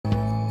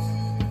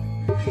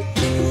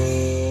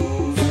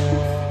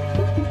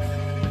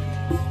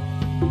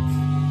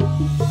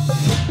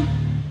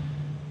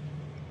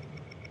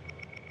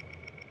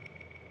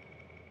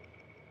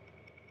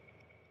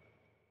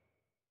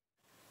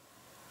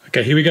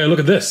Okay, here we go. Look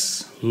at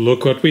this.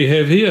 Look what we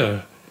have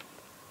here.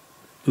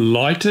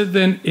 Lighter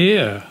than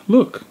air.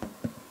 Look.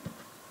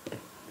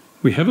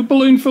 We have a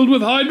balloon filled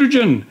with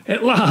hydrogen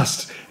at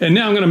last. And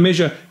now I'm going to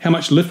measure how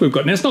much lift we've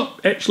got. Now it's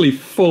not actually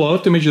full. I'll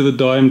have to measure the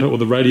diameter or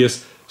the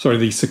radius, sorry,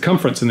 the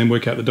circumference, and then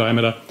work out the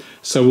diameter.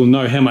 So we'll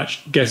know how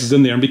much gas is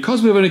in there. And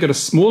because we've only got a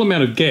small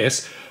amount of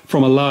gas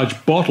from a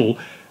large bottle,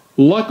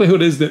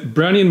 likelihood is that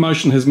Brownian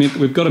motion has meant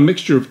that we've got a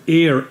mixture of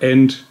air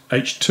and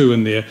H2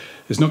 in there.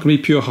 There's not going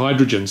to be pure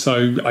hydrogen.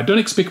 So I don't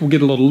expect we'll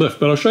get a lot of lift,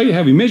 but I'll show you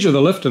how we measure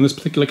the lift in this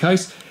particular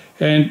case,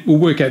 and we'll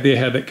work out there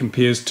how that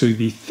compares to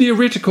the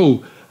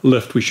theoretical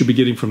lift we should be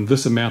getting from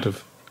this amount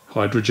of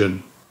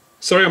hydrogen.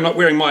 Sorry I'm not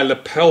wearing my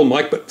lapel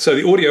mic, but so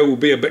the audio will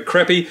be a bit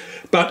crappy,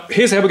 but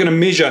here's how we're going to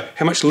measure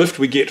how much lift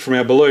we get from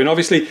our balloon.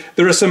 Obviously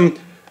there are some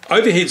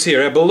overheads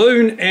here. Our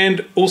balloon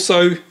and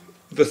also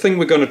the thing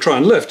we're going to try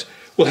and lift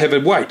will have a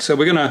weight, so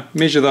we're going to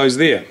measure those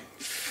there.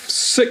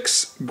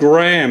 6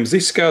 grams.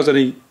 These scales are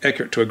only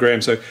accurate to a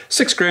gram, so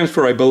 6 grams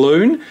for a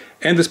balloon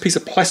and this piece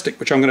of plastic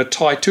which I'm going to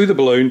tie to the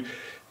balloon,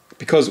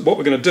 because what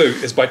we're going to do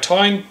is by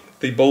tying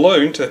the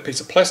balloon to that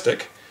piece of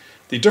plastic,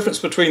 the difference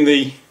between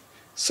the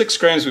 6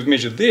 grams we've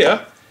measured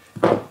there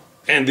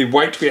and the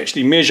weight we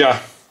actually measure,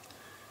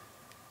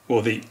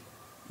 or the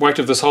weight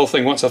of this whole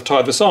thing once I've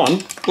tied this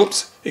on,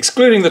 whoops,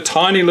 excluding the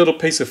tiny little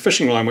piece of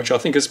fishing line which I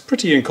think is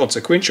pretty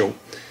inconsequential,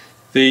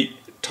 the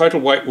total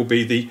weight will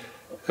be the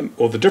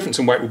difference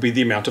in weight will be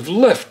the amount of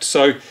lift.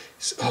 So,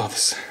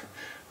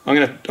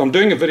 I'm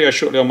doing a video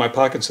shortly on my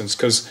Parkinson's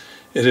because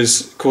it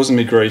is causing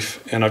me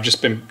grief, and I've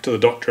just been to the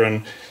doctor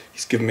and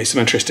he's given me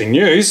some interesting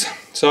news.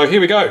 So here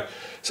we go.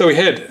 So we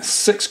had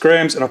 6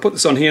 grams, and I'll put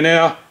this on here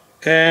now,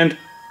 and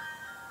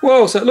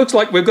whoa, so it looks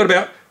like we've got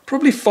about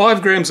probably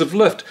 5 grams of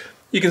lift.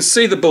 You can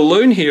see the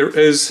balloon here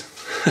is,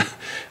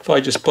 if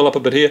I just pull up a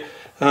bit here,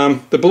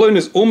 the balloon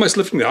is almost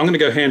lifting there. I'm going to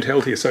go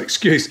handheld here, so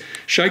excuse,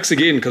 shakes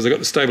again because I got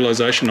the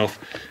stabilization off.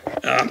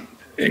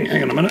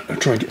 Hang on a minute, I'll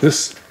try and get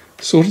this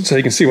sorted so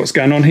you can see what's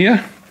going on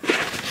here.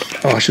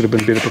 Oh, I should have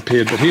been better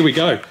prepared, but here we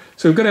go.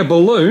 So we've got our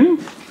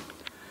balloon,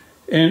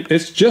 and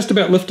it's just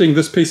about lifting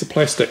this piece of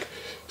plastic.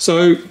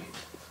 So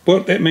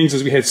what that means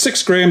is we had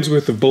 6 grams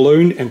worth of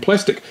balloon and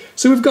plastic.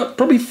 So we've got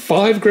probably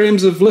 5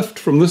 grams of lift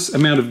from this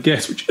amount of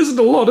gas, which isn't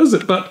a lot, is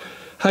it? But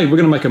hey, we're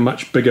going to make a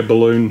much bigger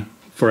balloon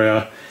for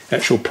our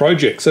actual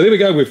project. So there we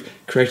go, we've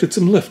created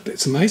some lift.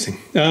 That's amazing.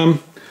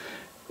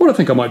 What I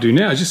think I might do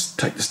now is just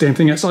take this damn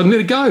thing outside and let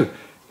it go.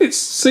 Let's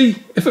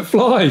see if it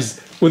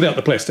flies, without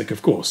the plastic,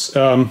 of course.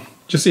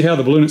 Just see how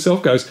the balloon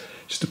itself goes,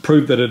 just to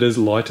prove that it is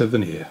lighter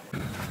than air.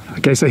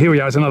 Okay, so here we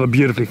are. It's another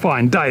beautifully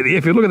fine day at the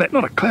airfield. Look at that,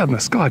 not a cloud in the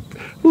sky,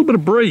 a little bit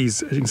of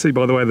breeze, as you can see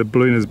by the way the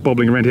balloon is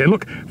bobbling around here. And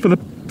look, for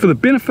the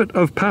benefit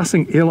of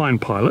passing airline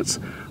pilots,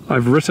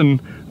 I've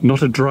written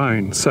not a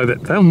drone, so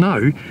that they'll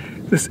know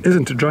this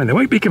isn't a drone. They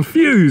won't be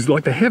confused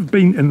like they have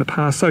been in the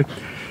past. So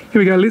here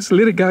we go, let's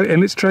let it go and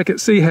let's track it,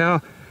 see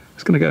how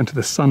it's going to go into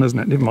the sun, isn't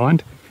it? Never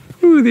mind.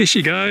 Ooh, there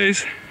she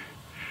goes,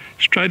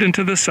 straight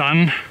into the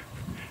sun.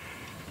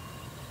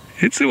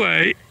 It's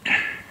away.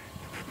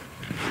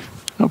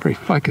 Not very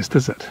focused,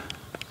 is it?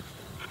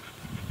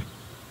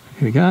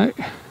 Here we go.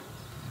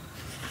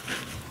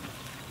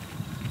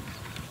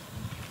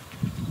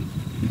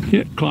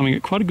 Yeah, climbing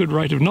at quite a good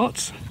rate of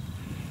knots.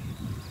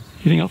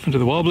 Heading off into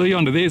the wobbly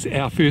yonder. There's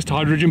our first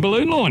hydrogen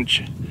balloon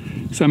launch.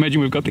 So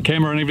imagine we've got the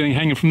camera and everything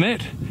hanging from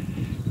that.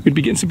 We'd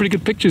be getting some pretty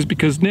good pictures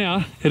because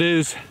now it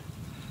is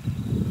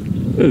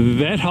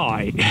that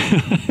high.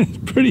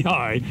 It's pretty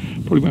high.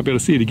 Probably won't be able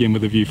to see it again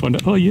with the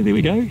viewfinder. Oh yeah, there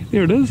we go.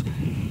 There it is.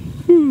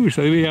 Ooh,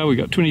 so there we are. We've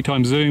got 20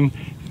 times zoom.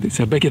 That's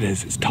how big it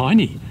is. It's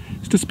tiny.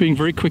 It's disappearing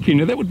very quickly.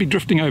 Now that would be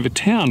drifting over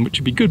town, which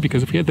would be good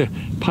because if we had the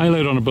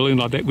payload on a balloon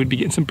like that, we'd be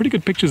getting some pretty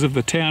good pictures of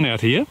the town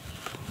out here,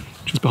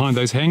 just behind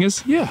those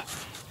hangars. Yeah.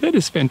 That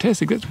is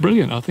fantastic. That's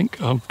brilliant. I think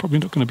I'm probably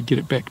not going to get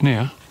it back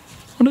now.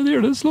 Oh no, there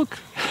it is. Look.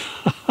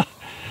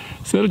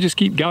 So it'll just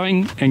keep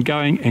going and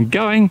going and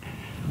going.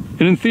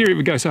 And in theory, it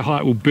would go so high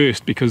it will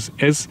burst, because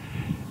as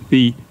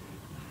the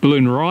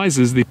balloon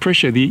rises, the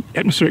pressure, the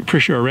atmospheric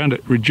pressure around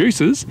it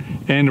reduces,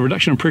 and a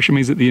reduction in pressure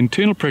means that the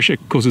internal pressure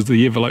causes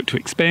the envelope to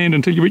expand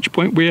until you reach a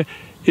point where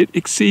it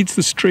exceeds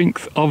the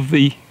strength of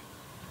the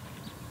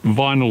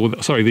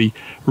the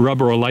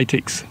rubber or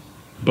latex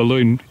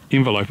balloon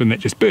envelope, and that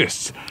just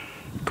bursts.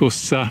 Of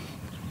course,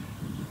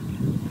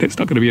 that's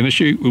not going to be an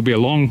issue. We'll be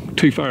along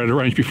too far out of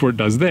range before it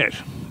does that.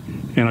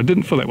 And I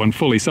didn't fill that one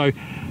fully. So,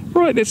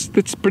 right,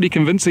 that's pretty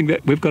convincing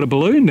that we've got a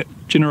balloon that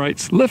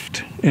generates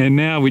lift, and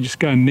now we just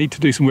going to need to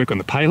do some work on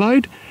the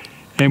payload,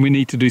 and we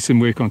need to do some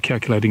work on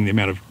calculating the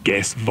amount of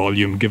gas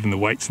volume given the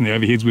weights and the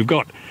overheads we've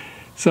got.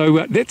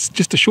 So that's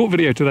just a short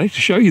video today to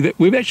show you that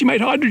we've actually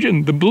made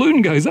hydrogen. The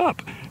balloon goes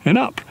up and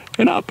up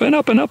and up and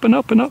up and up and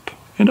up and up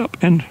and up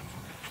and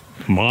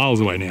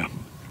miles away now.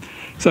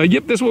 So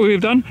yep, that's what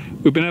we've done.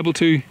 We've been able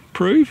to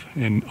prove,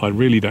 and I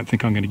really don't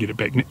think I'm going to get it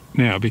back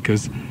now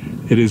because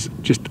it is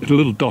just a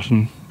little dot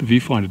and the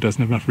viewfinder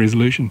doesn't have enough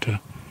resolution to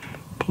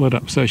pull it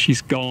up. So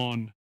she's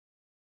gone.